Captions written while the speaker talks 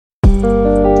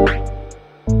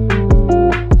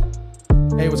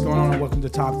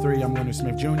top three. I'm Leonard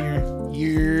Smith Jr.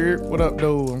 Yeah. What up,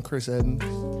 though? I'm Chris Eden.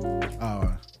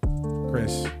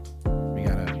 Chris, we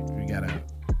gotta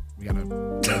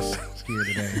guest here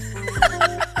today.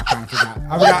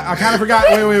 I kind of forgot.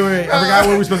 Wait. I forgot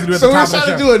what we're supposed to do at the top of the show. So we're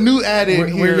trying to do a new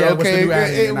ad-in here, what's the okay? new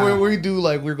add-in Where we do,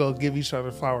 like, we're going to give each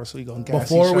other flowers, so we're going to gas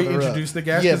before each we other introduce up. the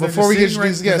guest? Yeah, before we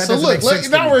introduce the guest. So look,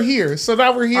 now we're here. All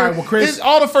right, well, Chris,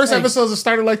 all the first episodes have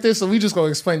started like this, so we just going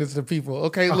to explain it to the people.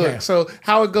 Okay, look, so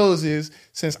how it goes is,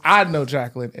 since I know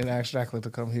Jacqueline and asked Jacqueline to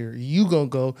come here, you going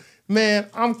to go, man,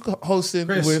 I'm hosting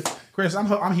with... Chris,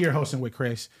 I'm here hosting with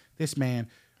Chris. This man,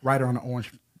 writer on the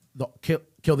orange... Kill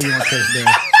the orange face there.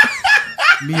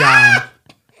 Neon.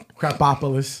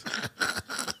 Crapopolis.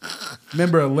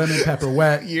 Member of Lemon Pepper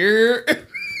Wet. Yeah.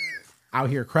 Out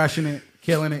here crushing it,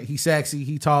 killing it. He's sexy.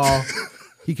 He tall.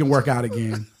 He can work out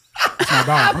again. That's my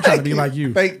dog. I'm trying to be like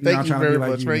you. Thank you very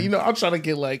much, man. You know, I'm trying to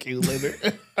get like you,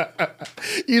 Leonard.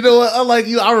 You know what? Unlike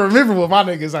you, I remember what my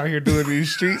niggas out here doing in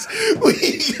these streets.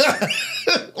 We got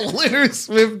Leonard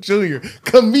Smith Jr.,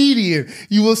 comedian.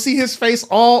 You will see his face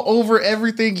all over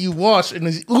everything you watch in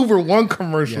his Uber One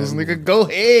commercials, nigga. Go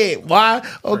ahead. Why?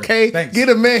 Okay. Thanks. Get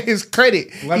a man his credit.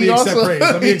 Let me accept praise.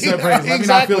 Let me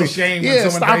not feel ashamed when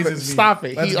someone praises me. Stop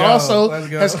it. He also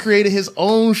has created his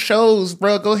own shows,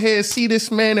 bro. Go ahead, see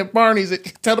this man at Barney's.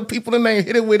 Tell the people the name.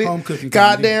 Hit it with it. Home cooking.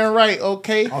 Goddamn right.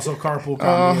 Okay. Also carpool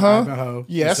comedy. Ivanhoe.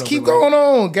 Yes. Keep going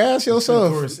on. Gas yourself.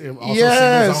 Of course.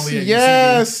 Yes. And you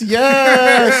can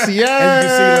see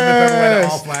Lemon Pepper Wet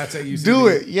at all flats at UCB. Do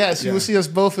it. Yes. You will see us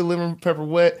both at Lemon Pepper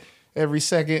Wet every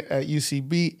second at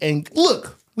UCB. And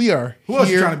look, we are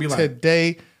here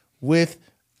today with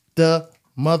the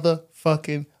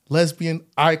motherfucking lesbian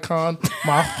icon,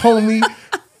 my homie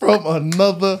from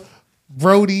another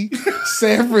Brody,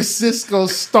 San Francisco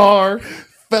star,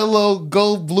 fellow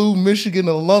Go Blue Michigan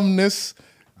alumnus,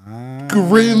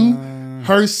 Grim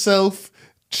herself,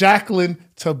 Jacqueline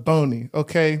Toboni.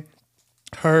 Okay,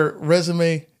 her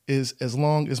resume is as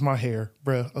long as my hair,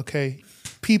 bruh. Okay,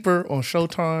 Peeper on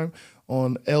Showtime,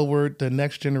 on L Word, The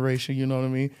Next Generation. You know what I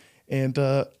mean? And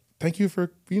thank you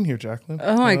for being here, Jacqueline.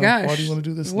 Oh my gosh! Why do you want to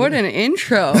do this? What an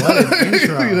intro!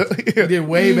 You did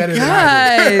way better than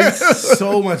I did.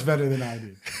 So much better than I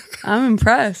did. I'm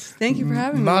impressed. Thank you for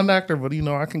having me. Non-actor, but you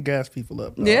know I can gas people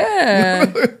up. Dog.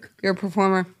 Yeah, you're a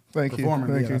performer. Thank you.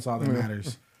 That's all that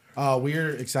matters. We're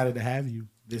excited to have you.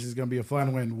 This is going to be a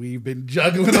fun one. We've been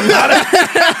juggling a lot of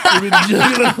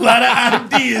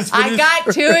ideas. I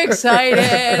got too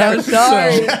excited. I'm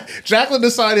sorry. Jacqueline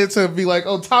decided to be like,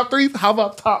 oh, top 3? How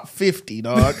about top 50,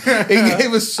 dog? It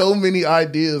gave us so many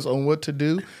ideas on what to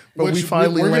do. But we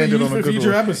finally landed on a good future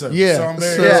one. Episodes. Yeah.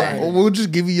 So we'll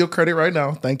just give you your credit right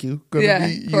now. Thank you.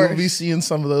 You'll be seeing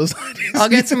some of those ideas. I'll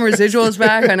get some residuals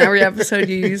back on every episode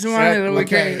you use them on. It'll be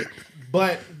great.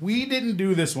 But we didn't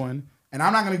do this one. And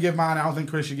I'm not going to give mine. I don't think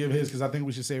Chris should give his because I think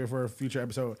we should save it for a future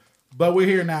episode. But we're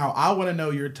here now. I want to know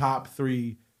your top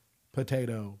 3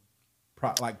 potato,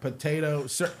 what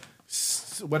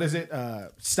is it?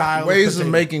 Style ways of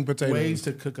making potatoes. Ways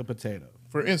to cook a potato.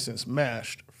 For instance,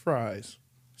 mashed, fries.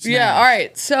 Smashed. Yeah, all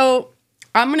right. So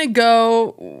I'm going to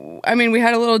go, we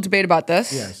had a little debate about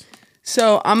this. Yes.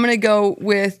 So I'm going to go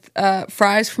with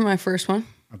fries for my first one.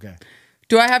 Okay.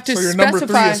 Do I have to specify? So your number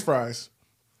 3 is fries.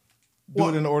 Do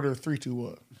it in order of 3, 2,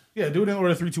 1. Yeah, do it in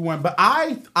order of 3, 2, 1. But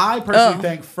I personally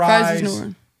think fries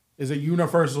is a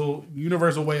universal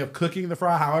way of cooking the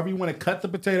fry. However you want to cut the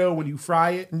potato when you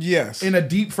fry it. Yes. In a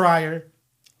deep fryer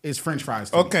is French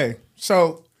fries. Okay.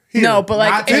 So here, no, but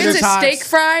like if it's a steak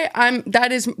fry,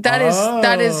 that is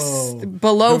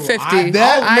below 50.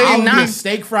 I'll eat a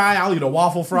steak fry. I'll eat a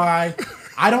waffle fry.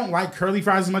 I don't like curly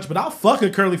fries as much, but I'll fuck a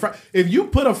curly fry. If you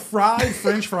put a fried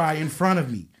French fry in front of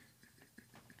me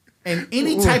and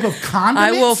any type of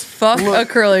condiments, I will fuck a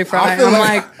curly fry.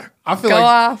 I feel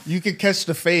like you could catch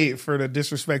the fade for the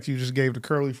disrespect you just gave to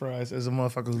curly fries as a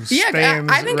motherfucker who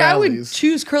spans I think rallies. I would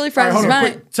choose curly fries as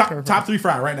mine. Top 3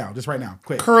 fry right now, just right now,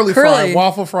 quick. Curly fry,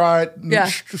 waffle fry,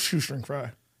 shoestring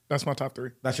fry. That's my top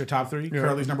 3. That's your top 3. Yeah.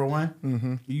 Curly's number 1.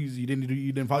 Mm-hmm. You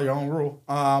didn't follow your own rule.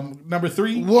 Number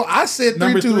 3. Well, I said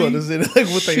 3, 2. Is it like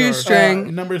what they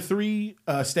shoestring. Number 3,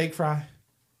 steak fry.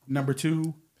 Number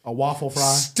 2. A waffle fry.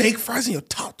 Steak fries in your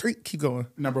top 3? Keep going.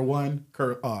 Number 1,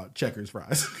 Checkers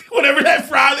fries. Whatever that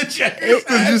fry, the Checkers.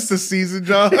 It's just the season,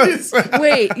 John.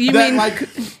 Wait, you mean like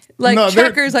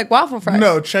Checkers, like waffle fries?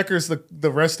 No, Checkers,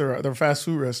 the restaurant, the fast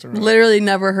food restaurant. Literally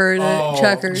never heard of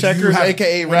Checkers. Checkers,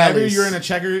 a.k.a. Rallies.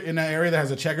 Whenever you're in an area that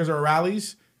has a Checkers or a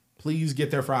Rallies, please get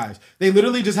their fries. They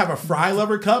literally just have a fry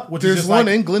lover cup, which There's is just one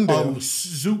like in Glendale.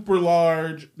 super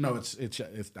large. No, it's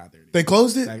not there. They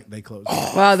closed it? They closed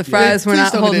it. Wow, the fries were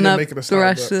not holding up the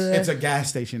rest of the... It's a gas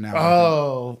station now.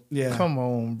 Oh, yeah. Come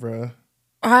on, bro.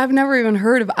 I've never even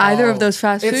heard of either of those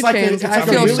fast food chains. I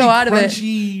feel so out of it.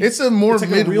 It's a more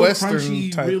Midwestern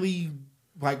crunchy, type. really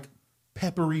like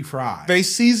peppery fry. They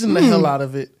season the hell out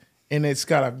of it, and it's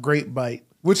got a great bite,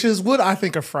 which is what I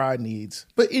think a fry needs.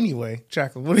 But anyway,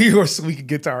 Jacqueline, what are yours so we can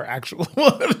get to our actual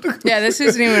one? Yeah, this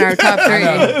isn't even our top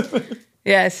 3.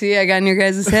 Yeah, see, I got in your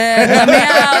guys' head.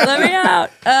 Let me out.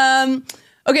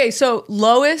 Okay, so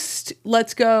lowest,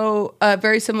 let's go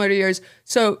very similar to yours.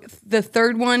 So the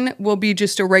third one will be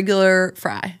just a regular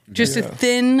fry. Just a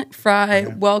thin fry,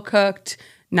 well cooked,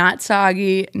 not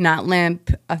soggy, not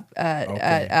limp,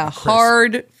 a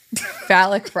hard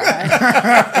phallic fry.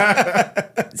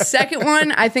 Second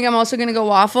one, I think I'm also going to go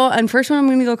waffle. And first one, I'm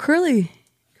going to go curly.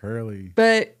 Curly.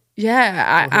 But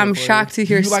yeah, I'm shocked to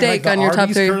hear steak on your top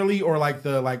 3. Curly or like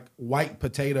the white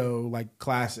potato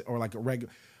classic or like a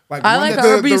regular. I like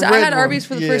Arby's. I had Arby's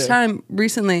for the first time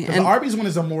recently. And the Arby's one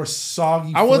is a more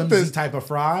soggy, flimsy type of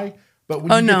fry. But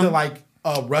when you get to like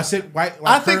russet white,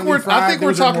 like I think we're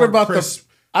talking about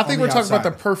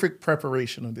the perfect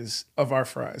preparation of our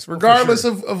fries, regardless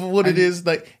of what it is.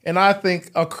 And I think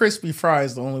a crispy fry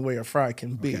is the only way a fry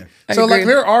can be. Okay. So like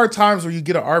there are times where you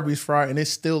get an Arby's fry and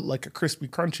it's still like a crispy,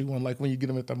 crunchy one, like when you get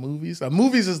them at the movies.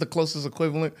 Movies is the closest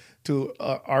equivalent to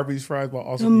Arby's fries, but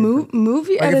also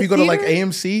movie. Like if you go to like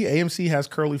AMC has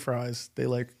curly fries. They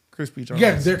like crispy jars.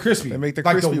 Yeah, they're crispy. They make the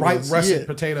like crispy the white ones. russet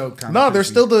potato kind. No, of they're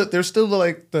still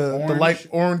the light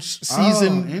orange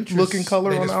seasoned looking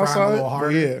color on the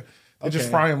outside. Yeah, they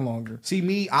just fry them longer. See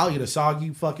me, I'll eat a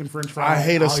soggy fucking French fry. I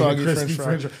hate a soggy French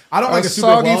fry. I don't like a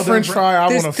soggy French fry. I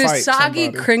want to fight. The soggy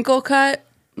somebody. crinkle cut.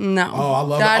 No. Oh, I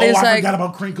love that. I forgot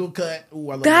about crinkle cut. Ooh,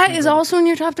 I love that is also in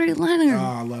your top 3, Leonard. Oh,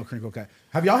 I love crinkle cut.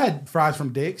 Have y'all had fries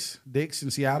from Dick's? Dick's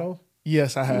in Seattle?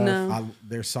 Yes, I have. No.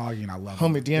 They're soggy and I love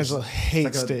them. Homie D'Angelo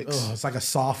hates Dick's. It's like a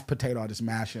soft potato. I just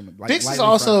mash them. Like, Dick's is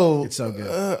also it's so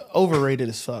good. Overrated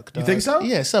as fuck. Dog. You think so?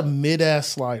 Yeah, it's a mid-ass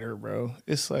slider, bro.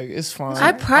 It's like, it's fine.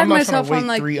 I pride myself on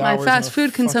like my fast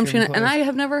food consumption, and I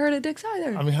have never heard of Dick's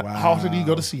either. I mean, how often do you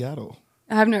go to Seattle?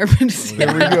 I've never been to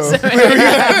Seattle. There we go.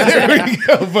 There we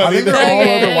go. But I think they're all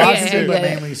over Washington, but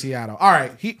mainly Seattle. All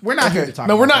right, we're not here to talk.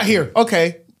 No, we're not here.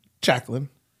 Okay, Jacqueline,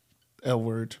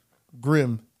 L-word,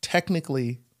 Grim.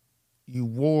 Technically, you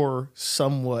wore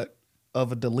somewhat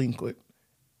of a delinquent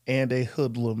and a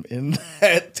hoodlum in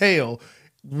that tale.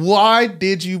 Why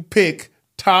did you pick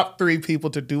top 3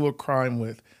 people to do a crime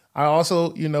with? I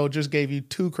also, just gave you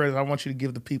 2 credits. I want you to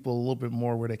give the people a little bit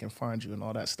more where they can find you and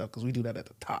all that stuff because we do that at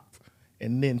the top.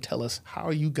 And then tell us how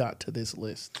you got to this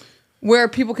list. Where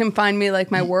people can find me,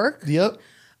 like my work? Yep.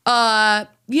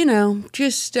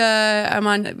 Just I'm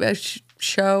on a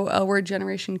show, L-Word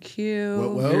Generation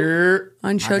Q.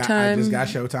 On Showtime. I just got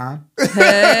Showtime.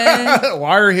 Hey.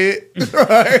 Wire hit.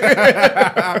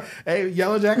 Hey,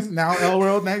 Yellow Jackets, now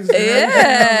L-World next.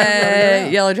 Yeah.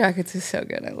 Yellow Jackets is so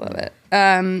good. I love it.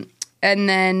 And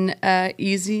then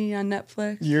Easy on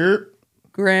Netflix. Yep.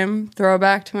 Grim,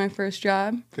 throwback to my first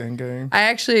job. Gang. I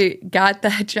actually got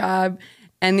that job,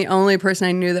 and the only person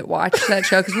I knew that watched that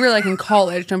show, because we were like in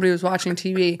college, nobody was watching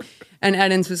TV, and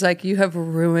Edens was like, "You have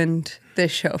ruined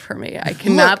this show for me. I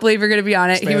cannot believe you're going to be on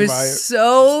it." He was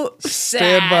so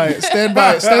sad. Stand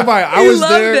by it. I was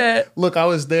there. It. Look, I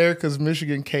was there because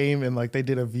Michigan came and like they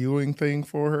did a viewing thing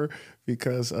for her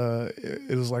because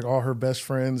it was like all her best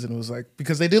friends, and it was like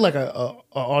because they did like a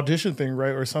audition thing,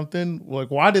 right, or something. Like,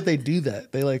 why did they do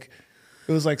that? They like.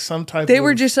 It was like some type They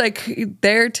were just like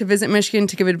there to visit Michigan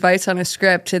to give advice on a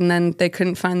script, and then they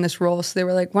couldn't find this role. So they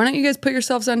were like, why don't you guys put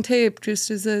yourselves on tape just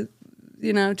as a,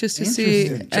 just to see.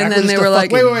 And then they were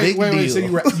like, wait. So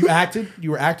you acted?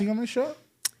 You were acting on this show?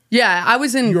 Yeah, I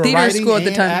was in theater school at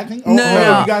the time. Acting?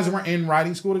 No, you guys weren't in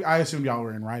writing school? I assumed y'all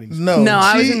were in writing school. No,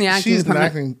 I was in the acting department. She's in the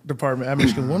acting department at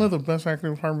Michigan. One of the best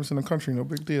acting departments in the country. No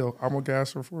big deal. I'm a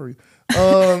gasser for you.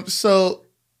 So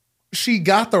she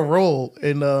got the role,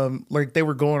 and like they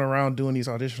were going around doing these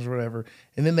auditions or whatever,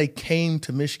 and then they came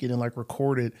to Michigan and like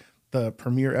recorded the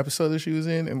premiere episode that she was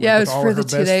in. And yeah, with it was all for her the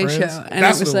best Today friends. Show, and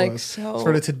it was like so. It's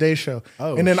for the Today Show,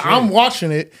 and then shit. I'm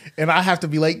watching it, and I have to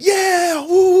be like, yeah,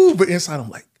 woo, but inside I'm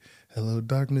like, hello,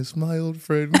 darkness, my old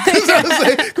friend. Because I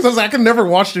was like, I can never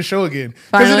watch the show again.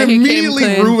 Because it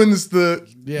immediately ruins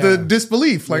the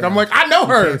disbelief. Like, I'm like, I know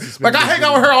her. Like, I hang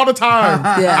out with her all the time.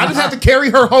 I just have to carry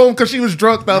her home because she was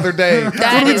drunk the other day.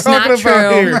 That is not true.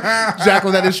 Here?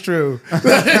 Jacqueline, that is true.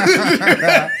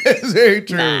 That is very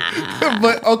true.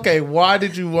 But, okay, why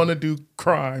did you want to do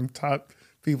crime top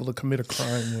people to commit a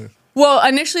crime with? Well,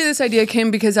 initially this idea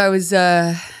came because I was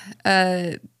the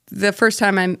first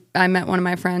time I met one of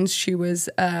my friends. She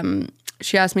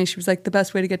asked me, she was like, the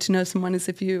best way to get to know someone is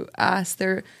if you ask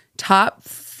their top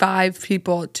 5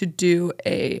 people to do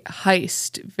a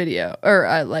heist video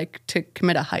or like to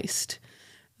commit a heist.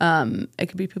 It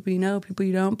could be people you know, people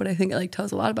you don't, but I think it like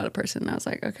tells a lot about a person. And I was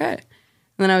like, okay. And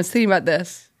then I was thinking about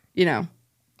this,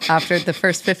 after the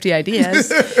first 50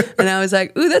 ideas. And I was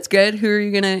like, ooh, that's good. Who are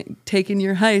you going to take in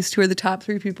your heist? Who are the top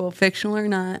 3 people, fictional or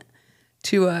not,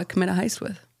 to commit a heist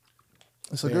with?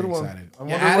 That's a good one.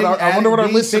 I wonder what our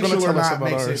list is going to tell us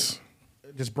about ours.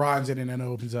 Just broadens it and then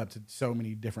opens up to so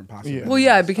many different possibilities. Well,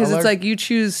 yeah, because it's like you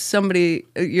choose somebody,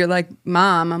 you're like,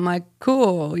 Mom. I'm like,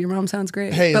 cool, your mom sounds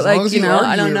great. Hey, but as like, long as you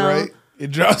I don't argue know. Right,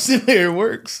 it drops in there, it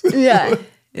works. Yeah.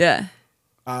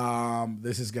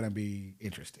 This is going to be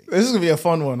interesting. This is going to be a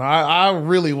fun one. I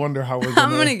really wonder how we're going to...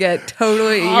 I'm going to get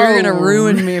totally... You're going to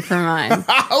ruin me for mine.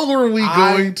 How are we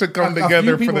going to come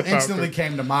together for the top? A few people instantly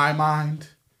came to my mind,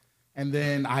 and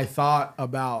then I thought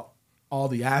about all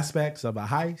the aspects of a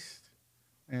heist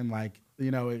and like,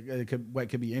 what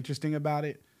could be interesting about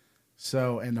it.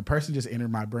 So, and the person just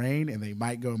entered my brain, and they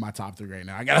might go in my top 3 right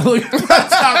now. I gotta look at my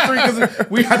top 3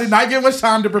 because I did not get much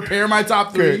time to prepare my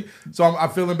top 3. Okay. So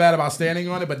I'm feeling bad about standing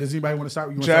on it. But does anybody want to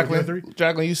start? Jacqueline, start with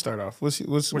Jacqueline, you start off. What's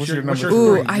your number?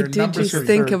 Ooh, I did just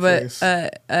think of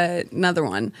another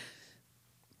one,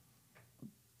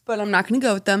 but I'm not going to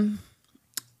go with them.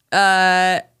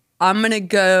 I'm going to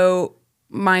go.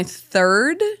 My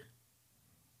third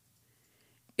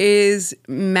is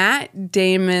Matt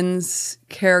Damon's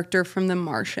character from The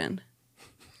Martian.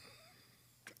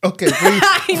 Okay, please.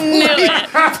 I knew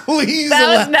it. Please,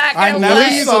 that was not going to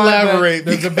please elaborate.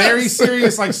 There's a very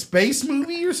serious like space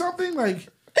movie or something like.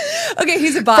 Okay,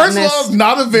 he's a botanist. First of all, it's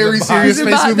not a very serious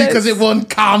space movie because it won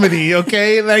comedy.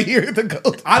 Okay, like you're the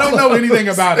goat. I don't know anything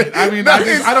about it. I mean,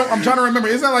 I'm trying to remember.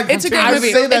 Isn't that like? It's a great movie.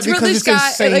 I say that it's because really it's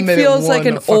insane that feels it won like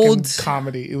an a fucking old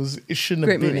comedy. It shouldn't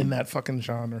have been movie. in that fucking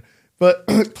genre. But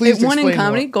please, it won in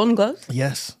comedy, Golden Globes.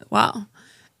 Yes. Wow.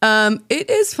 It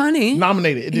is funny.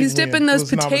 Nominated. He's dipping those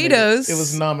potatoes. It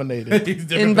was nominated.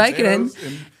 In Vicodin.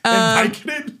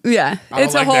 Yeah,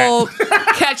 it's a whole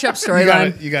catch-up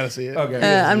storyline. You gotta see it.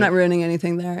 Okay. I'm not ruining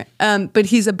anything there. But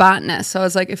he's a botanist, so I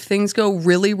was like, if things go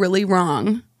really, really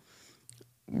wrong,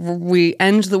 we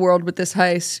end the world with this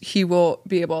heist, he will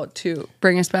be able to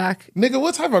bring us back. Nigga,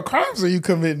 what type of crimes are you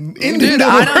committing? Dude,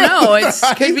 I don't know.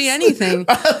 It could be anything.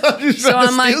 So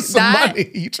I'm like, that.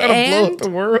 Money. You trying to blow up the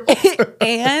world?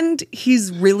 And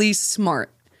he's really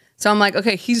smart. So I'm like,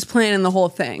 okay, he's planning the whole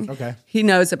thing. Okay. He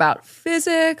knows about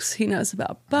physics. He knows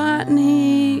about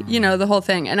botany, the whole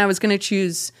thing. And I was going to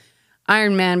choose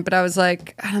Iron Man, but I was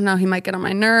like, I don't know. He might get on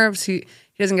my nerves. He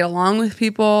doesn't get along with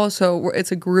people. So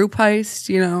it's a group heist,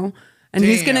 and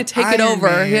he's going to take it over.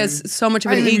 Man. He has so much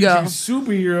of an ego.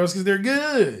 Superheroes because they're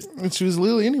good. And choose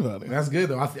literally anybody. That's good,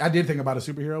 though. I did think about a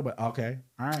superhero, but okay.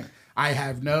 All right. I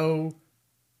have no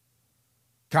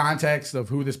context of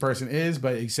who this person is,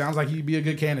 but it sounds like he'd be a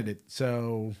good candidate.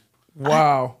 So,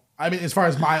 wow. I mean, as far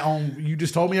as my own, you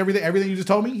just told me everything you just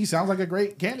told me, he sounds like a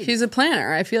great candidate. He's a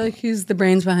planner. I feel like he's the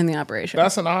brains behind the operation.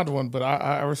 That's an odd one, but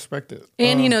I respect it.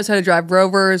 And he knows how to drive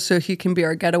rovers, so he can be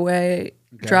our getaway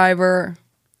driver.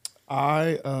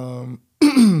 Yeah,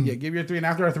 give your 3, and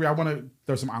after our 3, I want to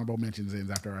throw some honorable mentions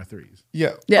in after our 3s.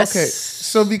 Yeah. Yes. Okay.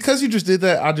 So because you just did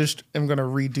that, I just am gonna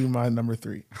redo my number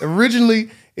 3.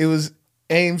 Originally, it was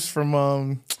Ames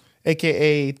from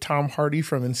AKA Tom Hardy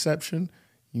from Inception.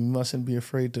 You mustn't be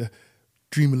afraid to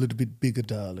dream a little bit bigger,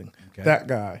 darling. Okay. That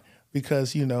guy.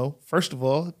 Because, first of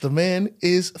all, the man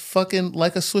is fucking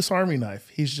like a Swiss Army knife.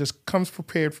 He just comes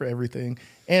prepared for everything.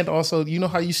 And also, you know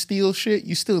how you steal shit?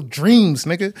 You steal dreams,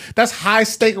 nigga. That's high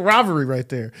stake robbery right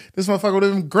there. This motherfucker would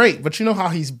have been great. But you know how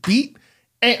he's beat?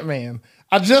 Ant-Man.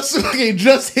 It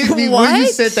just hit me when you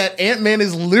said that Ant-Man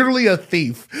is literally a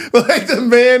thief. Like, the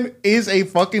man is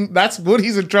that's what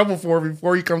he's in trouble for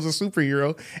before he becomes a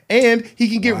superhero. And he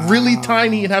can get really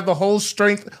tiny and have the whole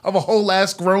strength of a whole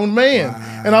ass grown man.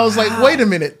 Wow. And I was like, wait a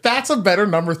minute, that's a better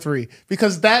number 3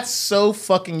 because that's so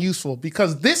fucking useful.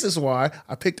 Because this is why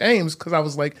I picked Ames, because I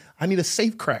was like, I need a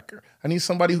safe cracker. I need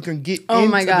somebody who can get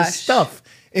into the stuff.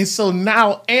 And so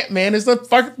now Ant-Man is the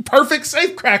perfect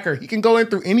safe cracker. He can go in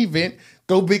through any vent,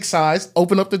 go big size,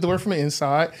 open up the door from the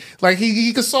inside. Like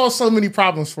he could solve so many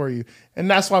problems for you. And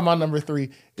that's why my number 3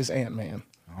 is Ant-Man.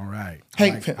 All right.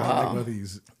 Hank Pym. I like both of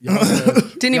these.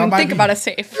 Didn't even think about a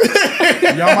safe.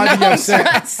 Y'all might be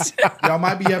upset. Y'all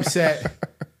might be upset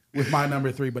with my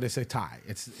number 3, but it's a tie.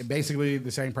 It's basically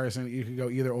the same person. You can go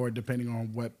either or depending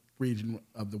on what region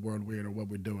of the world we're in or what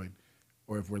we're doing.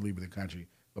 or if we're leaving the country.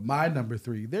 But my number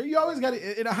 3, you always got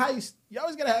to, in a heist, you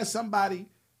always got to have somebody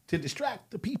to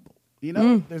distract the people. You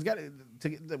know, there's got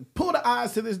to pull the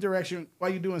eyes to this direction while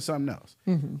you're doing something else.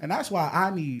 And that's why I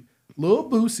need Lil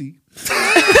Boosie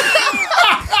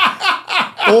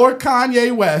or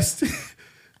Kanye West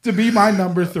to be my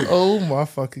number 3. Oh my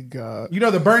fucking God. You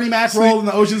know the Bernie Mac role in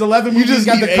the Ocean's 11 movie? You just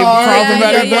got need the a car.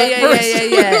 problematic black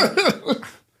yeah.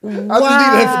 I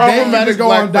just need a problematic They can go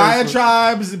black on person.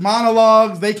 diatribes,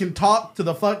 monologues. They can talk to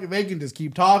the fuck. They can just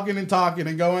keep talking and talking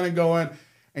and going and going.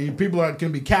 And people are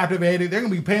going to be captivated. They're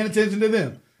going to be paying attention to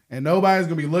them. And nobody's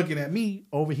going to be looking at me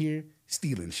over here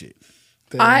stealing shit.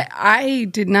 I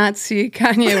did not see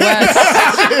Kanye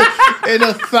West. In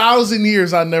 1,000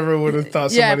 years, I never would have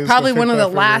thought somebody was probably gonna one pick of the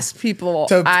that last people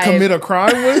to commit a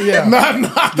crime with. Yeah.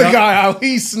 not the guy out.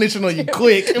 He's snitching on you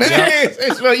quick. He's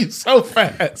snitching on you so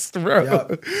fast, bro.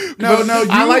 Yep. No,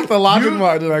 I like the logic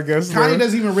behind it, I guess. Kanye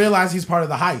doesn't even realize he's part of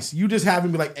the heist. You just have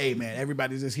him be like, "Hey, man,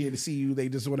 everybody's just here to see you. They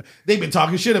just want to. They've been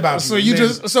talking shit about you."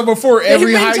 So before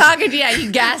every They've been heist, talking,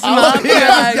 you gas them up.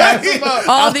 gas him up.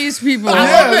 All these people.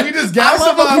 Yeah, we just gas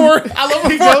him up. I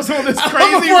love He goes on this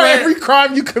crazy before rant. every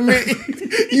crime you commit,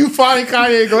 you find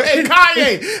Kanye and go, "Hey,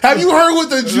 Kanye, have you heard what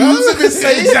the Jews have been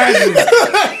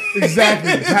saying?"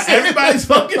 Exactly. Now, everybody's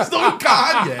focused on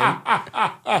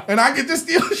Kanye, and I get to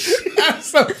steal shit. That's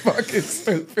so fucking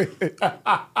stupid.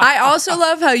 I also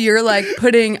love how you're like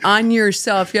putting on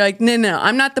yourself. You're like, no,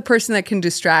 I'm not the person that can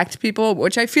distract people,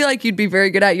 which I feel like you'd be very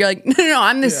good at. You're like, no,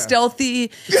 I'm the stealthy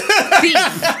thief.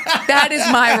 That is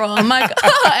my role. I'm like,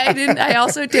 I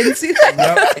also didn't see that.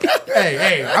 Yep.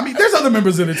 Hey, I mean, there's other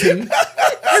members of the team.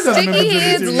 Sticky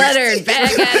hands, lettered,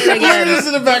 back at it again. Letters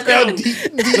in the background.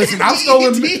 Listen,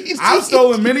 I've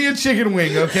stolen many a chicken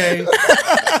wing, okay?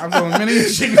 I've stolen many a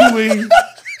chicken wing.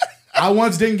 I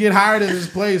once didn't get hired at this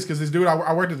place because this dude,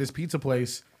 I worked at this pizza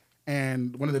place,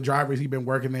 and one of the drivers, he'd been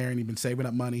working there and he'd been saving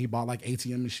up money. He bought like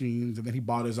ATM machines, and then he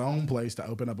bought his own place to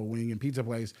open up a wing and pizza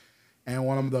place. And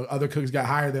one of the other cooks got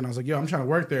hired there, and I was like, "Yo, I'm trying to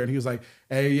work there." And he was like,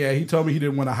 "Hey, yeah," he told me he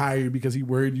didn't want to hire you because he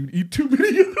worried you'd eat too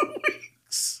many of the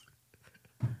wings.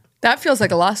 That feels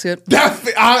like a lawsuit.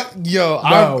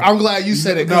 I'm glad you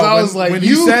said it because I was like, when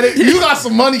you said it, you got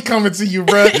some money coming to you,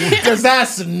 bro. Because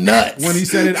that's nuts. When he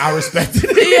said it, I respected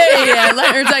it. Yeah.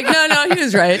 Leonard's like, no, he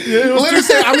was right.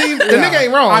 I mean, the nigga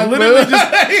ain't wrong. I literally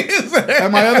just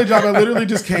at my other job, I literally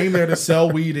just came there to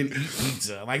sell weed and eat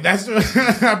pizza. Like that's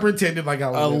I pretended like I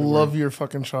was. I love your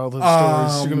fucking childhood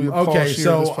stories. You're gonna be a Paul okay, Shear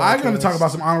so of this I'm going to podcast. talk about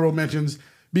some honorable mentions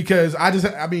because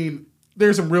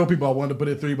there's some real people I wanted to put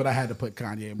at 3, but I had to put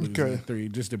Kanye and Blues at 3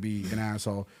 just to be an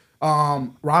asshole.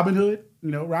 Robin Hood,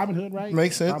 Robin Hood, right?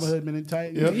 Makes sense. Robin Hood, Men in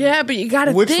Tight. Yep. Yeah, but you got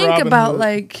to Which think Robin about Hood?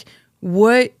 like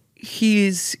what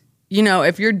he's,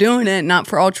 if you're doing it not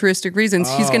for altruistic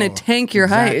reasons, he's going to tank your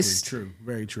heist. True,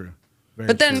 very true.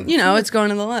 But then, it's going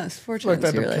to the list. Fortunately.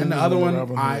 Like that And the other one,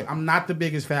 Robin Hood. I'm not the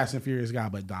biggest Fast and Furious guy,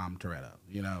 but Dom Toretto,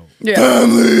 Yeah.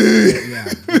 Yeah,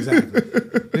 exactly.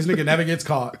 This nigga never gets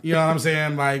caught. You know what I'm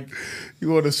saying? Like, You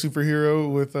want a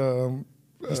superhero with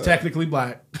he's technically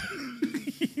black.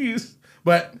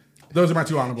 But those are my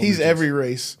 2 honorable he's mentions. every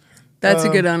race. That's a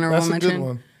good honorable That's a mention. good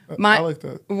one. I like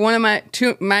that. One of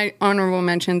my honorable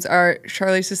mentions are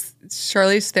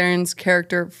Charlize Theron's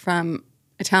character from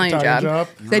Italian Job.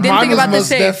 They didn't think about the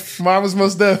safe. Mine was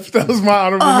Most Def. That was my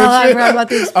honorable I mention. forgot about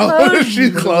this. Oh,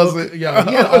 shoe closet. Yeah,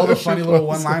 he had all the funny little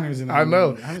one-liners in it. I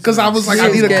know. Because I was like, He I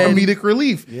was need a good. comedic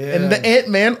relief. Yeah. And the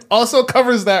Ant-Man also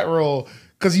covers that role.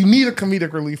 Because you need a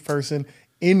comedic relief person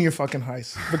in your fucking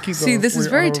heist. But keep See, going. this is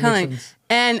Your very honorable telling. mentions.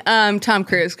 And Tom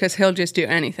Cruise, because he'll just do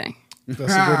anything. That's a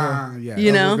good one. Yeah,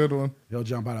 You know? That's a good one. he'll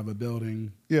jump out of a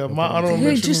building. Yeah, my honorable Hey,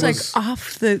 mention just like was...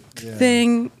 off the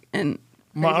thing. And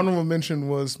My honorable mention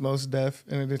was Most Def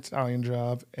in an Italian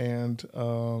Job and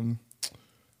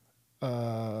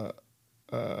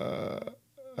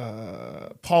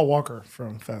Paul Walker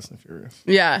from Fast and Furious.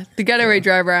 yeah, the getaway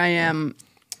driver I'm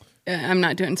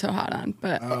not doing so hot on,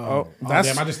 but That's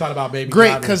Damn, I just thought about Baby great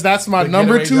Driver. because that's my The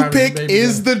number getaway 2 driver pick Baby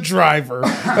is Driver. the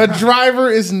driver. A driver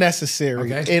is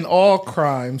necessary Okay. in all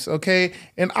crimes, okay?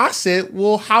 And I said,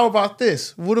 well, how about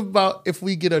this? What about if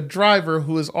we get a driver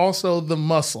who is also the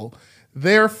muscle?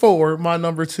 Therefore, my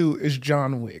number 2 is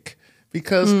John Wick.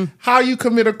 Because how you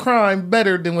commit a crime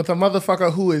better than with a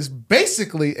motherfucker who is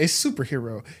basically a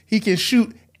superhero? He can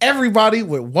shoot everybody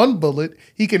with 1 bullet.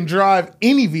 He can drive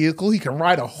any vehicle. He can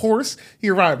ride a horse. He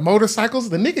can ride motorcycles.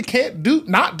 The nigga can't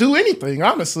not do anything,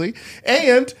 honestly.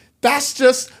 And that's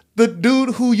just the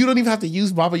dude who you don't even have to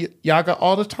use Baba Yaga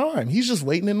all the time. He's just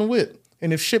waiting in the whip.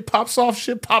 And if shit pops off,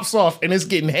 and it's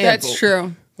getting handled. that's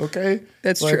true. Okay?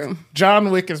 That's true.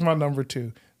 John Wick is my number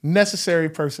 2. necessary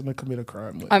person to commit a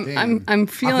crime with. I'm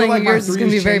feeling like yours is going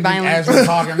to be very violent. As we're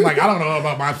talking, I'm like, I don't know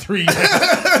about my 3.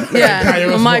 Yeah,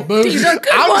 these are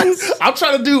good ones. I'm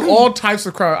trying to do all types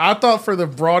of crime. I thought for the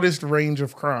broadest range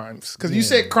of crimes because you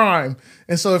said crime,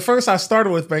 and so at first I started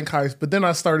with bank heist, but then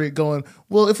I started going,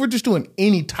 well, if we're just doing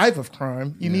any type of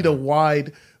crime, you need a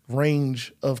wide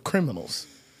range of criminals.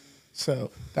 So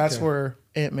that's where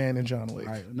Ant-Man and John Wick.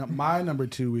 All right, my number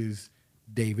 2 is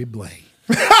David Blaine.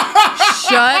 Shut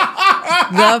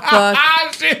the fuck up.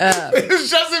 It was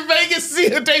just in Vegas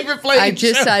seeing a David Blaine I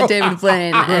just saw David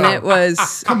Blaine, and it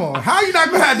was... Come on. How are you not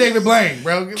going to have David Blaine,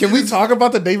 bro? Can we talk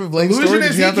about the David Blaine story?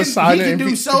 Did you have to sign it? He can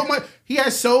do so much. He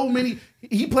has so many...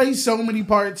 He plays so many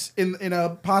parts in a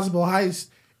possible heist.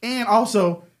 And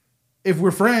also, if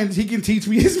we're friends, he can teach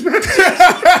me his magic.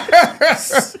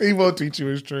 He won't teach you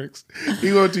his tricks.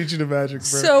 He won't teach you the magic,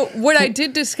 bro. So what I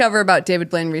did discover about David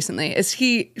Blaine recently is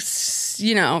he,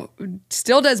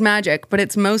 still does magic, but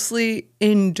it's mostly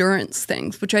endurance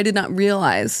things, which I did not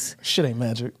realize. Shit ain't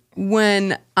magic.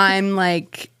 When I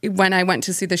went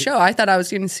to see the show, I thought I was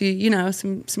going to see,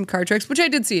 some card tricks, which I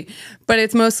did see, but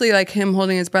it's mostly like him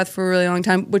holding his breath for a really long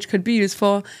time, which could be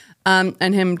useful.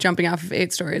 And him jumping off of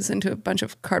 8 stories into a bunch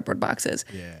of cardboard boxes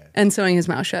and sewing his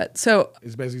mouth shut. So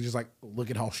it's basically just like, look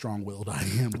at how strong-willed I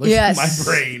am. Look at my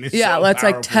brain. It's so let's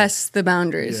powerful. like test the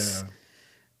boundaries.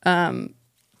 Yeah.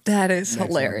 That is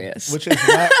hilarious. Which is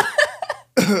that.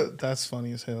 That's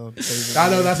funny as hell. David.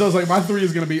 I know. That's what I was like. My 3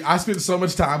 is going to be, I spent so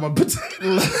much time on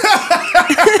potatoes.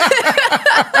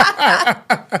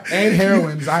 And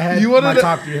heroines. I had my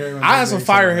top 3 heroines. I had some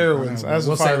fire heroines.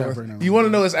 We'll you want to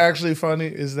know what's actually funny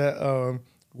is that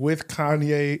with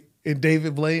Kanye and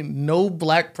David Blaine, no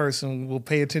black person will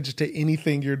pay attention to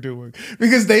anything you're doing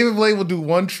because David Blaine will do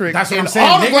one trick. That's what and I'm saying.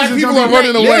 all the black people are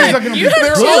running away.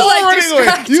 They're all running away.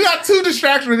 You got 2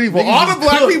 distraction people. All the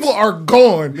black people are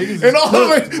gone, and all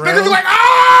they're gonna be like,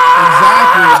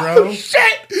 ah, exactly, bro.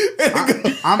 Shit.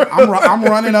 I'm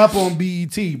running up on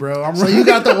BET, bro. So you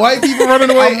got the white people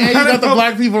running away, and you got the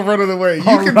black people running away. You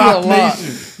can do a lot.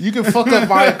 You can fuck up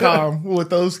Viacom with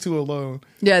those 2 alone.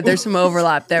 Yeah, there's some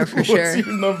overlap there for sure.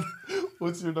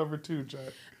 What's your number 2,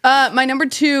 Jack? My number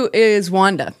 2 is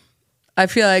Wanda. I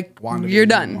feel like you're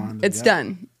done. Wanda, it's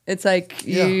done. It's like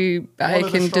I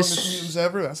can just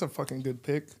ever. That's a fucking good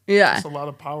pick. Yeah, that's a lot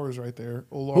of powers right there.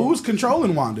 Who's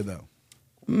controlling Wanda though?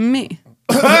 Me.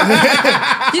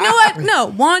 You know what? No,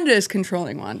 Wanda is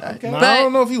controlling Wanda. Okay. But I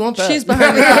don't know if you want that. She's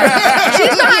behind the cause.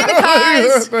 She's behind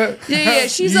the cause. Yeah.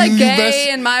 She's like gay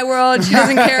in my world. She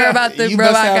doesn't care about the robot guy. You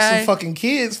best have some fucking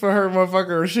kids for her,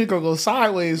 motherfucker, or she gonna go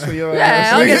sideways for your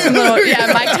ass. I'll get some little.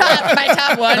 Yeah, my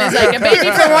top one is like a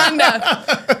baby for Wanda.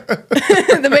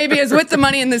 The baby is with the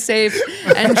money in the safe,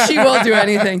 and she will do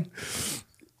anything.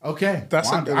 Okay, that's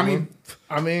Wanda,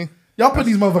 I mean. Y'all put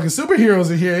these motherfucking superheroes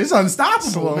in here. It's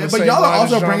unstoppable, man. But y'all are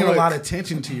also bringing a lot of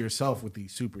attention to yourself with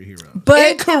these superheroes.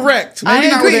 But incorrect. I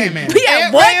agree. Man.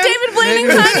 Yeah, what? David Blaine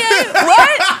and Kanye?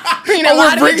 What? Bringing a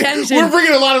lot of attention. We're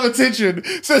bringing a lot of attention.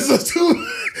 Says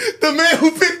the man who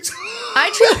picked. I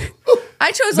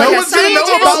chose like a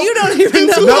scientist. You don't even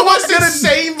know. No one's gonna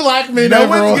save black men. No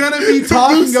one's gonna be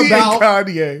talking about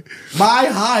Kanye. My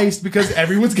heist because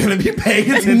everyone's gonna be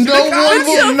paying attention. No one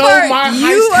will know my heist.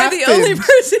 You are the only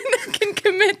person that can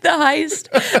commit the heist.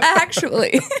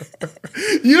 Actually,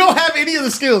 you don't have any of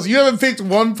the skills. You haven't picked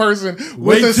one person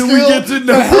with a skill we get to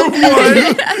know help you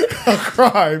a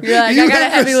crime. You're like, I got a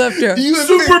heavy lifter.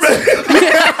 Superman.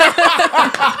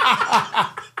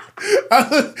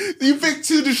 You picked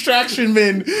 2 distraction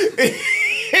men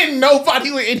and nobody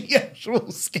with any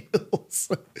actual skills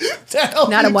to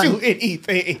help you do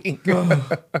anything.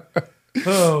 Okay.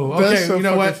 So you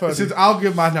know what? Funny. Since I'll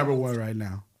give my number 1 right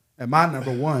now, and my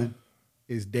number 1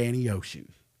 is Danny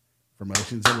Ocean from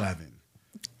Ocean's 11.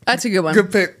 That's a good one.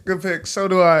 Good pick. So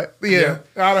do I. Yeah.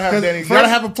 Gotta have Danny. Gotta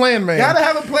have a plan, man. Gotta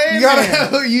have a plan. You gotta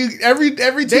have every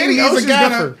team needs a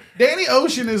gaffer. Danny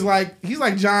Ocean is like, he's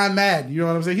like John Madden. You know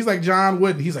what I'm saying? He's like John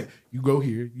Wooden. He's like, you go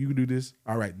here, you can do this.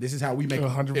 All right, this is how we make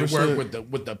 100%. It work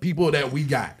with the people that we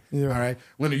got. Yeah. All right.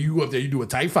 When you go up there, you do a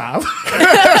type 5.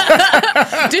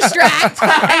 Distract.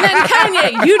 And then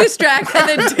Kanye, you distract and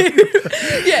then do.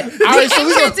 Yeah. The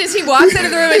entrance is he walks into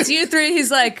the room, it's you 3.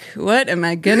 He's like, what am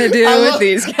I gonna do with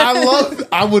these guys?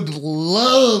 I would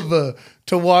love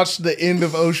to watch the end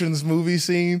of Ocean's movie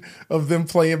scene of them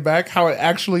playing back how it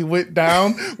actually went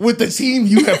down with the team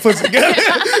you have put together.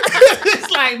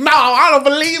 It's like, no, I don't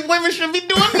believe women should be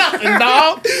doing nothing,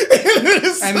 dog. And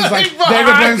it's like,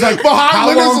 David Blaine's like,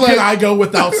 how long can I go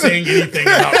without saying anything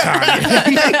about Kanye?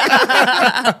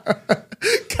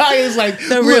 guy is like,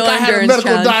 The look, real I had a endurance medical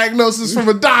challenge. diagnosis from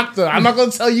a doctor. I'm not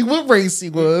going to tell you what race he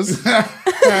was.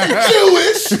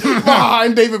 Jewish.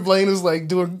 Behind David Blaine is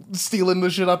like stealing the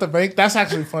shit out the bank. That's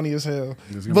actually funny as hell.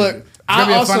 But It's gonna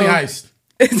be a funny heist.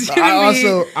 It's gonna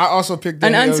be I also picked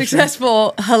an Danny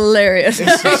unsuccessful, hilarious.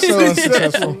 Ocean. So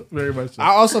unsuccessful. Very much so. I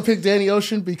also picked Danny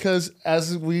Ocean because,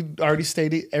 as we already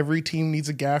stated, every team needs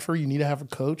a gaffer. You need to have a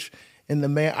coach. And the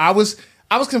man, I was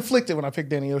conflicted when I picked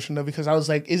Danny Ocean though, because I was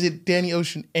like, is it Danny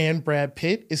Ocean and Brad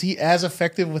Pitt? Is he as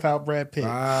effective without Brad Pitt?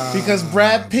 Because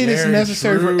Brad Pitt is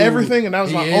necessary for everything, and that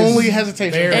was my only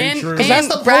hesitation. Because that's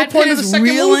the whole point of the second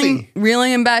movie.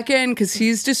 Reeling him back in because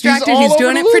he's distracted. all He's over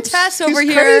doing the it for loops. Tess He's over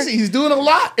here. Crazy. He's doing a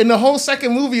lot. And the whole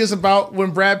second movie is about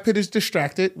when Brad Pitt is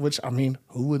distracted, which, I mean,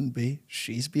 who wouldn't be?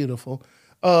 She's beautiful.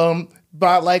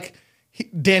 But like,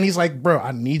 Danny's like, bro,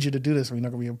 I need you to do this or you're not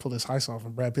going to be able to pull this heist off.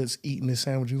 And Brad Pitt's eating his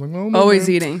sandwich. He's like, no, Always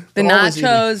man. eating. The Always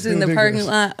nachos eating. in the parking Ridiculous.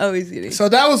 lot. Always eating. So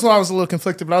that was why I was a little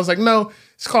conflicted. But I was like, no,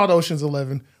 it's called Ocean's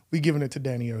 11. We giving it to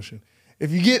Danny Ocean.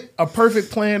 If you get a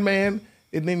perfect plan, man,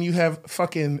 and then you have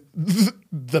fucking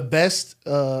the best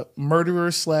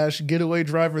murderer / getaway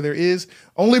driver there is.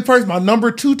 Only person, my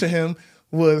number 2 to him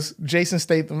was Jason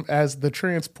Statham as the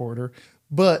transporter.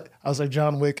 But I was like,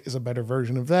 John Wick is a better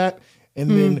version of that. And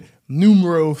then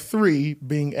numero 3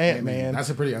 being Ant-Man. That's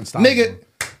a pretty unstoppable. Nigga,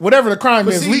 whatever the crime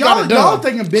is, we got it done. Y'all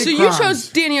thinking big So crimes. you chose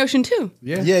Danny Ocean too?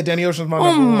 Yeah, Danny Ocean's my Oh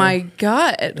number 1. my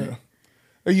God.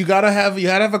 Or you gotta have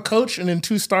a coach and then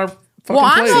 2-star fucking Well,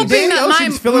 I'm players. hoping Danny that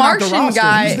Ocean's my filling out the Martian roster.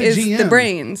 guy He's the is GM. the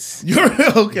brains.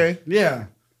 You're okay. Yeah.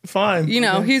 Fine. You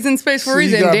know, he's in space for So a you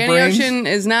reason. got Danny brains? Ocean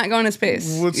is not going to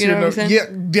space. What's you know your what I'm saying? Yeah,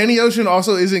 Danny Ocean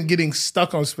also isn't getting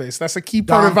stuck on space. That's a key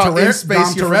part about in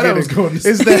space. Dom Toretto is going to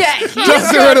space. Is that Yeah, he's Dom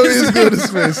Toretto is going to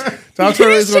space. Dom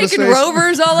Toretto is He's going to taking space.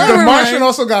 rovers all The over. Martian man.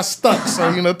 also got stuck,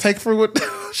 so take for what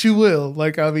she will.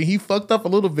 Like, I mean, he fucked up a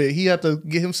little bit. He had to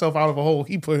get himself out of a hole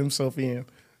he put himself in.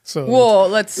 So, Well,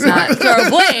 let's not throw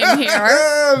blame here.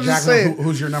 I'm just saying. Jacqueline,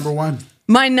 who's your number 1?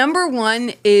 My number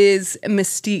 1 is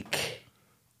Mystique.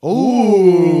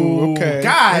 Ooh, okay.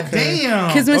 God damn.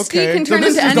 Because Mystique Okay. can So turn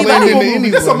this into is the anybody. Marvel movie.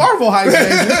 This is a Marvel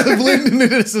heist, baby. Blending into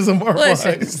this is a Marvel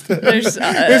Listen, heist. there's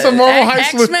It's a Marvel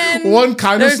heist with X-Men, one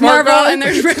kind of there's smart Marvel, guy. and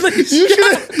there's Ridley You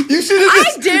Scott. should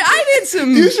have I did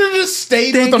some. You should have just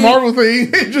stayed with the Thinking- Marvel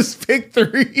thing and just picked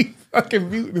 3 fucking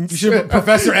mutants. You should put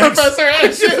Professor X. Professor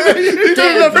X. You should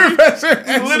have put Professor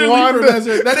X. Literally, Wanda.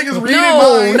 Professor. That nigga's reading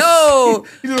No, minds. no.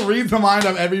 He just reads the mind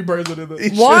of every person in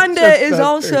the. Wanda just is that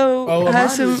also Oh,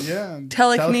 has Wanda, some yeah.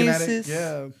 telekinesis,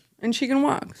 Yeah. and she can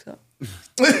walk. So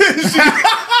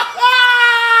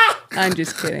I'm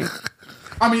just kidding.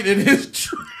 I mean, it is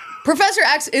true. Professor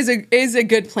X is a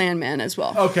good plan man as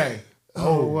well. Okay.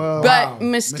 Oh, wow. But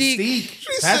Mystique.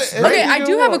 That's said- Okay, Everything I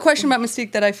do you have a want. question about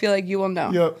Mystique that I feel like you will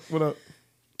know. Yep, what up?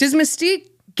 Does Mystique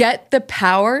get the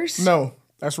powers? No,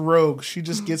 that's Rogue. She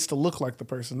just gets to look like the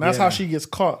person. That's Yeah. how she gets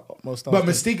caught most often. But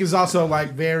Mystique is also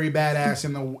like very badass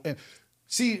in the.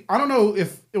 See, I don't know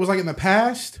if it was like in the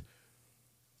past.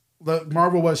 The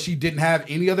Marvel was she didn't have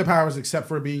any other powers except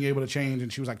for being able to change,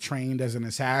 and she was like trained as an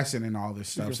assassin and all this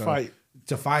stuff. could So fight.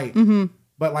 to fight. Mm-hmm.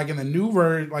 But like in the new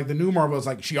version, like the new Marvel is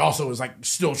like she also is like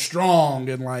still strong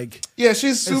and like. Yeah,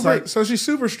 she's super. like- So she's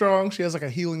super strong. She has like a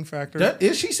healing factor.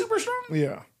 Is she super strong?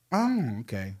 Yeah. Oh,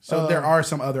 okay. So there are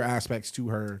some other aspects to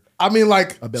her. I mean,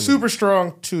 like Ability. super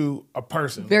strong to a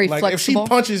person. Very like flexible. if she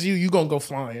punches you, you gonna go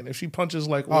flying. If she punches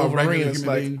like Wolverine, regular it's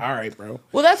human like, being. all right, bro.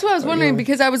 Well, that's what I was wondering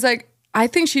because I was like, I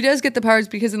think she does get the powers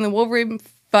because in the Wolverine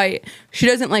fight, she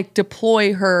doesn't like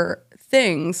deploy her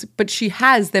things, but she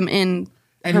has them in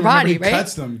And her remember, body, he right?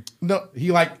 cuts them. No,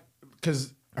 He like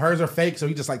because hers are fake, so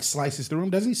he just like slices through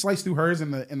them. Doesn't he slice through hers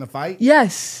in the fight?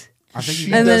 Yes. I think she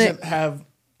he And then doesn't have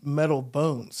metal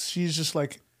bones. She's just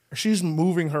like she's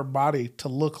moving her body to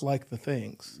look like the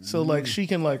things. So like she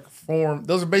can like form.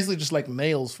 Those are basically just like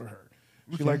nails for her.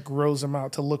 She like grows them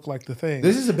out to look like the thing.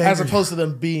 This is a as banger. opposed to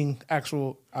them being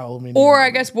actual aluminum. Or I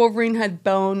guess Wolverine had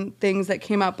bone things that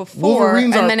came out before,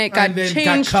 Wolverines and are- then it got and then got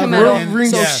changed to covered metal. in-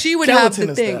 Wolverines So are she would have the skeleton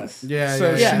is things. that. Yeah, So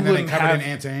yeah, she yeah. And then they wouldn't covered have-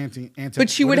 in anti. But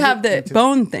she what would is have it? the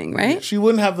bone thing, right? She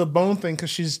wouldn't have the bone thing because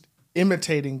she's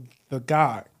imitating the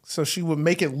guy. So she would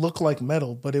make it look like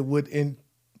metal, but it would in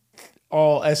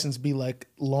all essence be like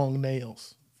long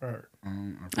nails for her.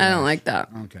 I don't like that.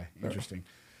 Okay, interesting.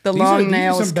 The These long are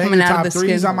nails some banger coming out top of the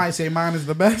threes. skin. I might say mine is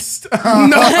the best. No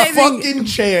I think- fucking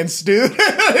chance, dude.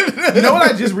 You know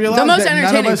what I just realized? The most that none of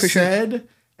entertaining us for sure. said,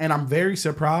 and I'm very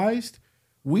surprised.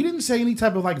 We didn't say any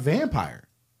type of like vampire.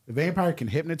 The vampire can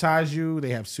hypnotize you. They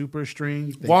have super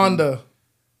strength. They Wanda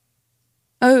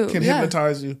Oh, can yeah.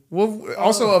 hypnotize you. Well,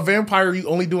 also a vampire, you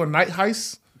only do a night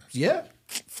heist. Can, yeah.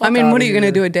 I mean, what are you going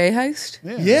to do, a day heist?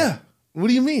 Yeah. What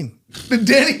do you mean?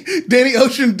 Danny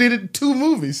Ocean did it 2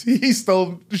 movies. He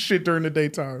stole shit during the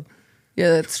daytime.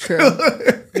 Yeah, that's true.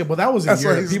 Yeah, but that was in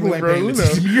Europe. People ain't paying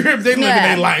attention. Europe, they living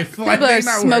their life. People are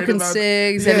smoking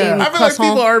cigs and eating I feel like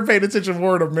people aren't paying attention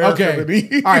more in America than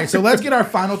me. All right, so let's get our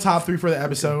final top 3 for the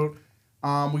episode.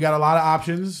 We got a lot of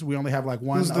options. We only have like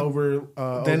one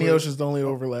Danny Ocean's the only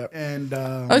overlap. And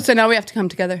so now we have to come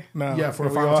together. No, yeah, for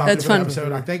a final top 3 for the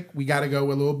episode. I think we got to go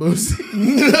with Lil Boosie.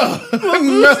 No.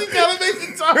 Boosie gotta make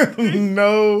the top 3.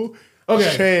 No.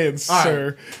 Chance,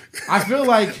 sir. I feel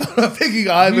like I'm thinking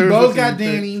either. We both got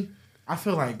Danny. I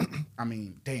feel like, I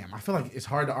feel like it's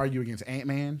hard to argue against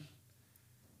Ant-Man.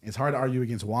 It's hard to argue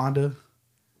against Wanda.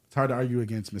 It's hard to argue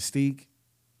against Mystique.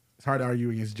 It's hard to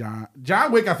argue against John.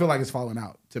 John Wick, I feel like it's falling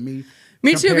out to me.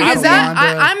 Me too, because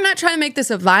I'm not trying to make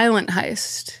this a violent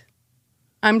heist.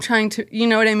 I'm trying to, you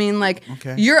know what I mean? Like,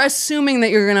 you're assuming that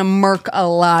you're going to murk a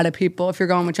lot of people if you're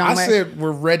going with John Wick. I said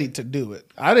we're ready to do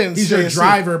it. I didn't say he's your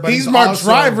driver, but he's my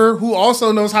driver who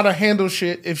also knows how to handle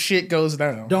shit if shit goes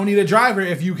down. Don't need a driver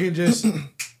if you can just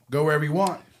go wherever you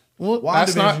want. Well,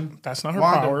 that's not her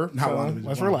power. So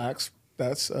let's relax.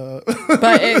 That's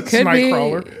but it could be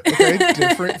Nightcrawler. Okay,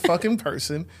 different fucking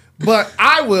person. But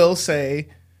I will say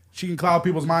she can cloud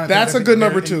people's minds. That's a good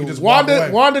number 2.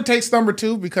 Wanda takes number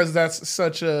 2 because that's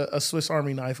such a Swiss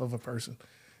Army knife of a person.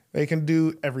 They can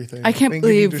do everything. I can't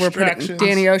believe we're putting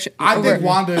Danny Ocean. I think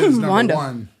Wanda is number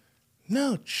 1.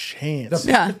 No chance.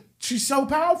 She's so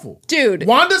powerful, dude.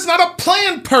 Wanda's not a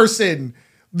planned person.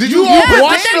 Did you all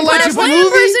watch the latest movie?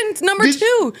 Person's number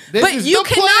 2, but you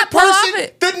cannot pull off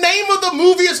it. The name of the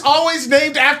movie is always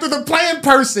named after the planned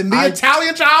person. The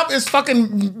Italian Job is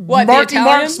fucking Marky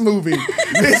Mark's movie.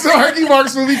 It's Marky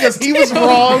Mark's movie because he was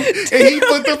wrong and he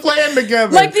put the plan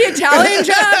together. Like the Italian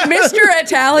Job, Mr.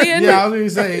 Italian. Yeah, I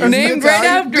was going to say named right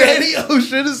after Danny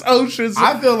Ocean is Ocean.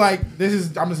 I feel like this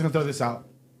is. I'm just going to throw this out.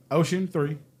 Ocean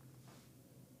 3,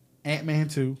 Ant-Man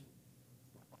 2.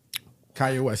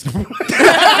 Kanye West. Get the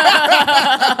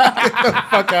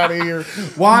fuck out of here.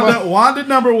 Wanda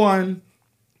number 1,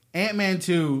 Ant-Man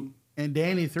 2, and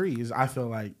Danny 3 is, I feel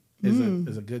like,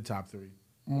 is a good top 3.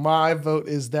 My vote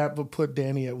is that, but put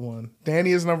Danny at 1.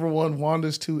 Danny is number 1,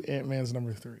 Wanda's 2, Ant-Man's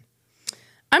number 3.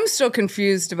 I'm still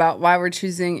confused about why we're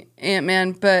choosing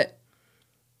Ant-Man, but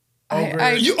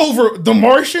you over The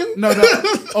Martian? No,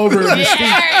 over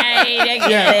Mystique.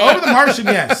 Yeah, over The Martian,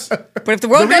 yes. But if the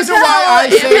world goes to hell,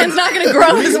 Ant-Man's not going to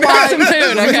grow his person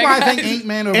soon. The reason why I think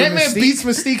Ant-Man over Ant-Man beats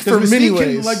Mystique for Mystique many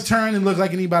ways. Can like turn and look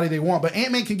like anybody they want, but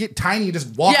Ant-Man can get tiny and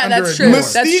just walk under that's a true. door.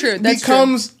 Mystique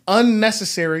becomes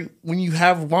unnecessary when you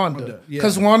have Wanda.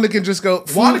 Because Wanda can just go,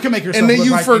 Wanda can make herself and then look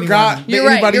you like forgot that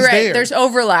anybody's there. There's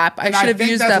overlap. I should have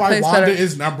used that place better. Wanda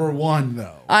is number 1,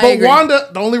 though. But Wanda,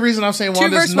 the only reason I'm saying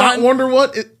Wanda is not Wonder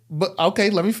Woman, but okay,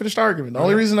 let me finish the argument. The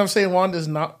only reason I'm saying Wanda is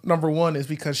not number 1 is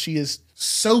because she is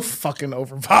so fucking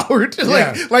overpowered.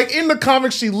 Like in the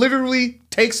comics, she literally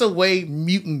takes away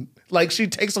mutant. Like she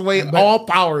takes away all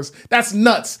powers. That's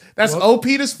nuts. That's OP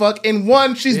as fuck. And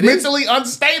 1, she's mentally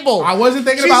unstable. I wasn't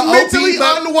thinking about OP. She's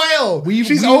mentally unwell.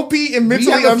 She's OP and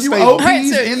mentally unstable.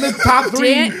 OPs in the top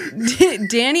 3.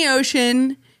 Danny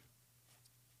Ocean,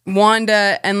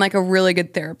 Wanda, and like a really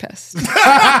good therapist.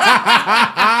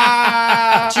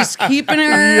 Just keeping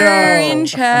her in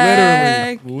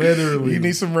check. Literally. You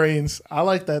need some reins. I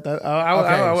like that.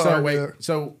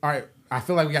 So all right. I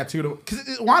feel like we got 2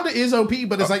 because Wanda is OP,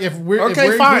 but it's like if we're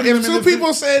fine. If 2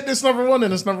 people said it's number 1,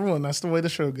 then it's number 1. That's the way the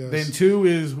show goes. Then 2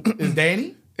 is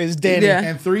Danny. Is Danny,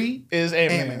 and 3 is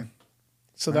Ant-Man.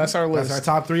 So that's our list. That's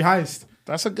our top 3 heist.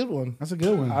 That's a good one. That's a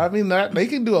good one. I mean, that they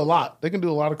can do a lot. They can do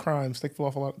a lot of crimes. They can pull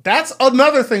off a lot. That's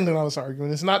another thing that I was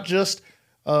arguing. It's not just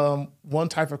one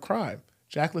type of crime.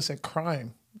 Jacqueline said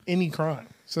crime, any crime.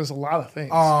 So there's a lot of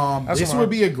things. This would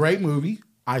be a great movie,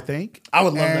 I think. I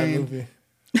would love that movie.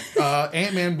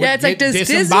 Ant-Man would get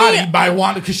disembodied by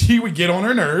Wanda because she would get on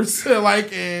her nerves. I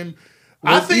think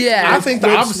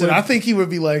the opposite. I think he would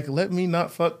be like, "Let me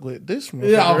not fuck with this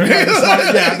man."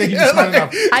 I think he's smart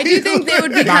enough. I do think they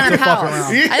would be kind of pals.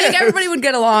 I think everybody would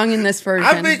get along in this version.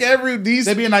 I think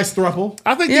they'd be a nice throuple.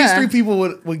 I think these 3 people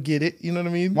would get it. You know what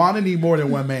I mean? Wanda need more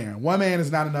than one man. One man is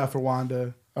not enough for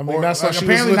Wanda. I mean, that's why she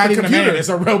apparently was not with even the a man. computer. It's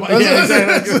a robot.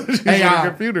 Hey, a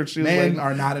computer. She men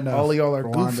are not enough. All of y'all are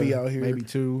goofy Wanda. out here. Maybe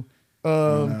 2.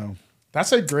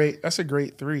 That's a great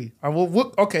 3.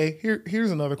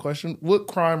 Here's another question. What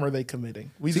crime are they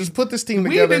committing? We just put this team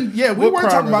together. We weren't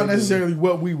talking about necessarily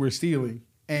what we were stealing.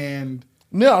 And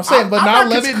no, I'm saying, but now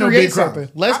let's create something.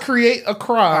 Let's create a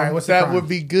crime that would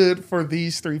be good for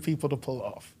these 3 people to pull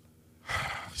off.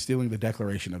 Stealing the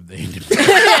Declaration of the Independence.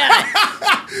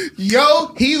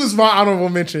 Yo, he was my honorable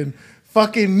mention.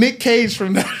 Fucking Nick Cage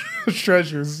from National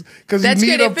Treasures. Because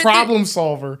you need a problem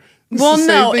solver. Well,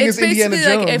 no, it's basically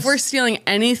like if we're stealing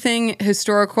anything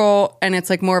historical and it's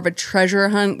like more of a treasure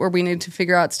hunt where we need to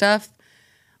figure out stuff.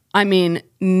 I mean,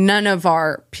 none of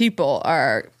our people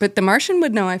are, but the Martian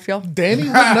would know, I feel. Danny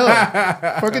would know.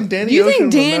 Fucking Danny. You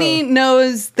think Danny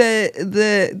knows that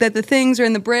the things are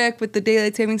in the brick with the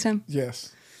daylight savings time?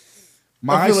 Yes.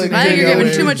 I think you're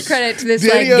giving too much credit to this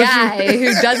like guy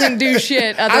who doesn't do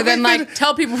shit other than like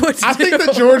tell people what to do. I think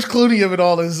the George Clooney of it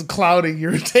all is clouding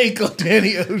your take on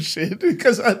Danny Ocean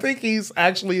because I think he's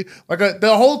actually like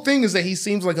the whole thing is that he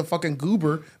seems like a fucking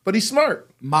goober, but he's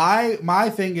smart. My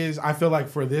thing is I feel like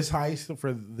for this heist,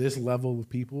 for this level of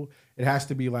people, it has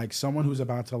to be like someone who's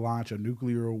about to launch a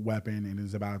nuclear weapon and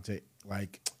is about to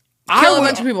like kill a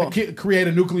bunch of people, create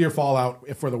a nuclear fallout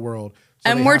for the world. So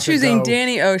and we're choosing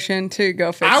Danny Ocean to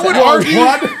go fix I would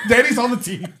argue Danny's on the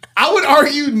team. I would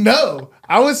argue no.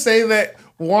 I would say that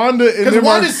Wanda because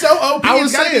Wanda's so OP. I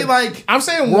was saying like I'm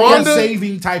saying Wanda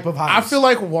saving type of heist. I feel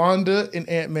like Wanda and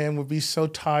Ant-Man would be so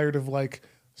tired of like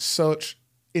such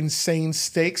insane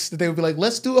stakes that they would be like,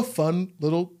 let's do a fun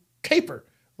little caper.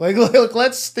 Like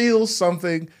let's steal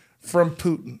something from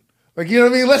Putin. Like, you know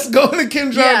what I mean? Let's go into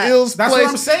Kim Jong-il's place. That's what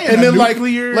I'm saying. And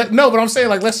then no, but I'm saying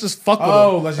like, let's just fuck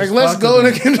with him. Let's go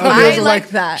into Kim Jong-il's and like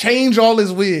that. Change all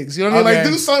his wigs. You know what I mean?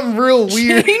 Like do something real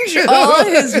weird. Change all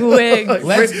his wigs.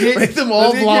 Like, make them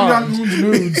all blonde. Kim Jong-un's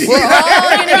nudes. We're all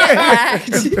gonna get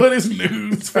hacked. Put his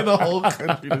nudes for the whole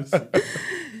country to see.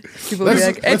 People be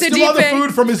like, it's a deep all the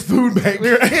food from his food bank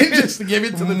just to give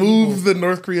it to the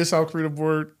North Korea South Korea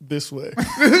board this way.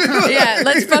 Yeah,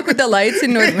 let's fuck with the lights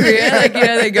in North Korea. Like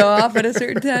they go off at a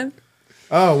certain time.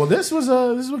 Oh well, this was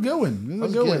a good one. This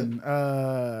was a good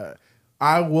one.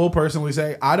 I will personally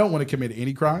say I don't want to commit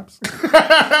any crimes.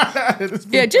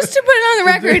 Yeah, just to put it on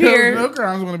the record here, no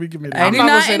crimes want to be committed. I do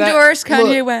not endorse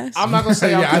Kanye West. I'm not gonna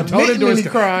say I don't endorse any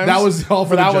crimes. That was all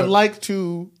for but the I joke. would like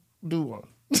to do one.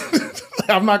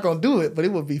 I'm not gonna do it, but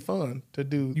it would be fun to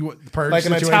do. You want the purge like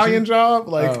situation? An Italian job,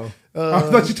 like I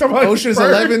thought you talking about Ocean's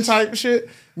 11 type shit.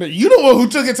 You the one who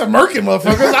took it to murking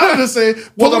motherfuckers. I would just say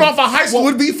pulling off a heist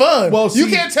would be fun. Well, you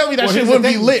can't tell me that shit wouldn't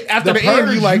be lit after the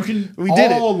end. You like we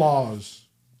did it. All laws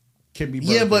can be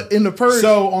broken. Yeah, but in the purge.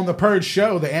 So on the purge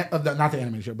show, not the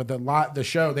animated show, but the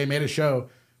show they made a show.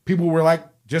 People were like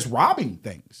just robbing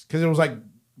things because it was like.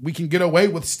 We can get away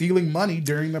with stealing money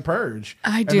during the purge.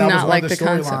 I do not like the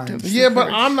concept of yeah,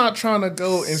 but I'm not trying to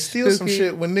go and steal some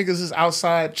shit when niggas is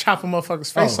outside chopping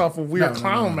motherfuckers' face off with weird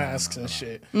clown masks and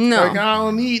shit. No. Like, I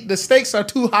don't need, the stakes are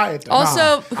too high at that.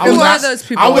 Also, who are those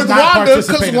people? I would Wanda,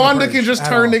 because Wanda can just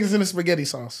turn niggas into spaghetti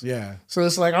sauce. Yeah. So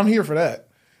it's like, I'm here for that.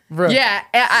 Bruh. Yeah,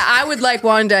 I would like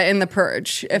Wanda in the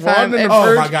Purge. Oh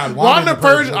my God, Wanda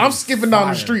Purge! I'm skipping down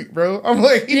the street, bro. I'm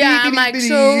like, I'm like,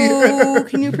 so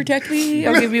can you protect me?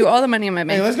 I'll give you all the money in my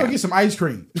bank. Hey, let's go get some ice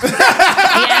cream.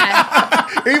 Yeah.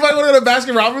 Anybody want to go to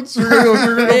Baskin Robbins? We're gonna go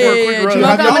for a quick run.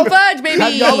 Smoke on the fudge, baby.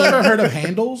 Have y'all ever heard of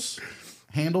Handel's?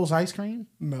 Handel's ice cream?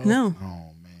 No.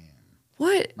 Oh.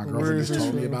 What? My girlfriend just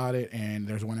told me about it, and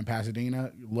there's one in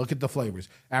Pasadena. Look at the flavors.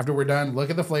 After we're done, look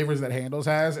at the flavors that Handel's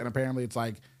has, and apparently it's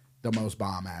like the most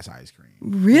bomb-ass ice cream.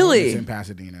 Really? It's in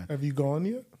Pasadena. Have you gone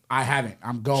yet? I haven't.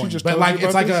 I'm going. But like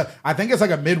it's like I think it's like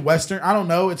a Midwestern. I don't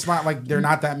know. It's not like they're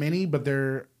not that many, but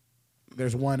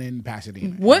there's one in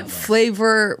Pasadena. What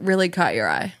flavor really caught your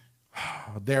eye?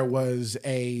 There was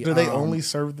a... Do they only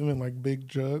serve them in like big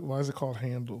jug? Why is it called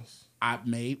Handel's?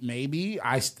 Maybe.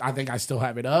 I think I still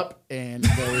have it up, and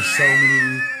there's so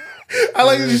many... I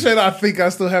like that you said, I think I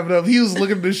still have it up. He was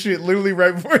looking at this shit literally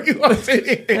right before you walked in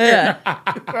here.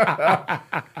 Yeah.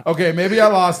 Okay, maybe I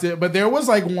lost it, but there was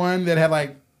like one that had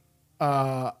like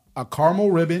a caramel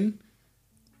ribbon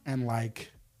and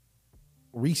like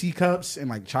Reese cups and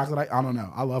like chocolate. I don't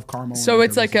know. I love caramel. So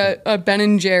it's like a Ben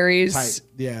and Jerry's. Type.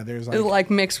 Yeah, there's like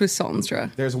mixed with salt and straw.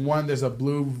 There's a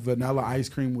blue vanilla ice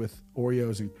cream with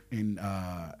Oreos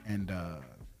and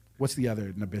what's the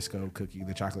other Nabisco cookie?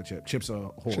 The chocolate chip. Chips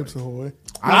Ahoy. Chips Ahoy.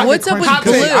 What's up with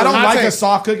blue? I don't like a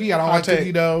soft cookie. I don't like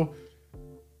cookie dough.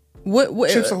 What?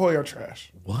 Chips Ahoy are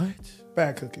trash. What?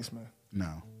 Bad cookies, man.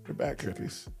 No. They're bad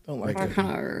cookies. Don't like I it.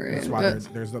 kind of agree. That's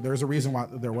why there's a reason why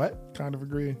they're what? Kind of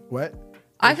agree. What?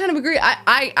 I kind of agree.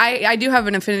 I do have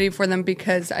an affinity for them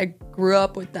because I grew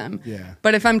up with them. Yeah.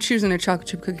 But if I'm choosing a chocolate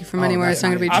chip cookie from anywhere, it's not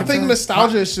going to be. I think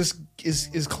nostalgia is just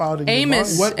is clouding.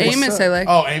 Amos. Amos, I like.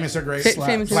 Oh, Amos are great.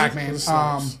 Famous Black man.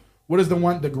 What is the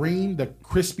one? The green, the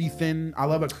crispy thin. I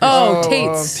love it. Oh,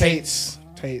 Tate's.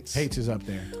 Tate's is up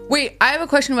there. Wait, I have a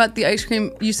question about the ice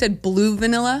cream. You said blue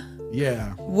vanilla.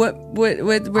 Yeah. Where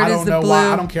does the blue?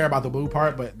 I don't care about the blue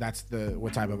part, but that's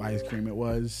what type of ice cream it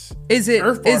was. Is it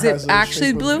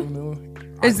actually blue?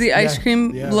 Is the ice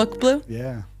cream look blue?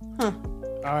 Yeah. Huh.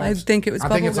 I think it was. I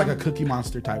think it's like a Cookie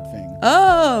Monster type thing.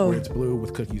 Oh. Where it's blue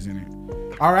with cookies in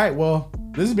it. All right. Well,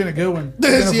 this has been a good one.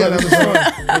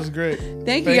 That was great.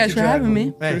 Thank you guys for having me.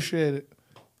 Appreciate it.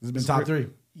 This has been Top 3.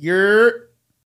 You're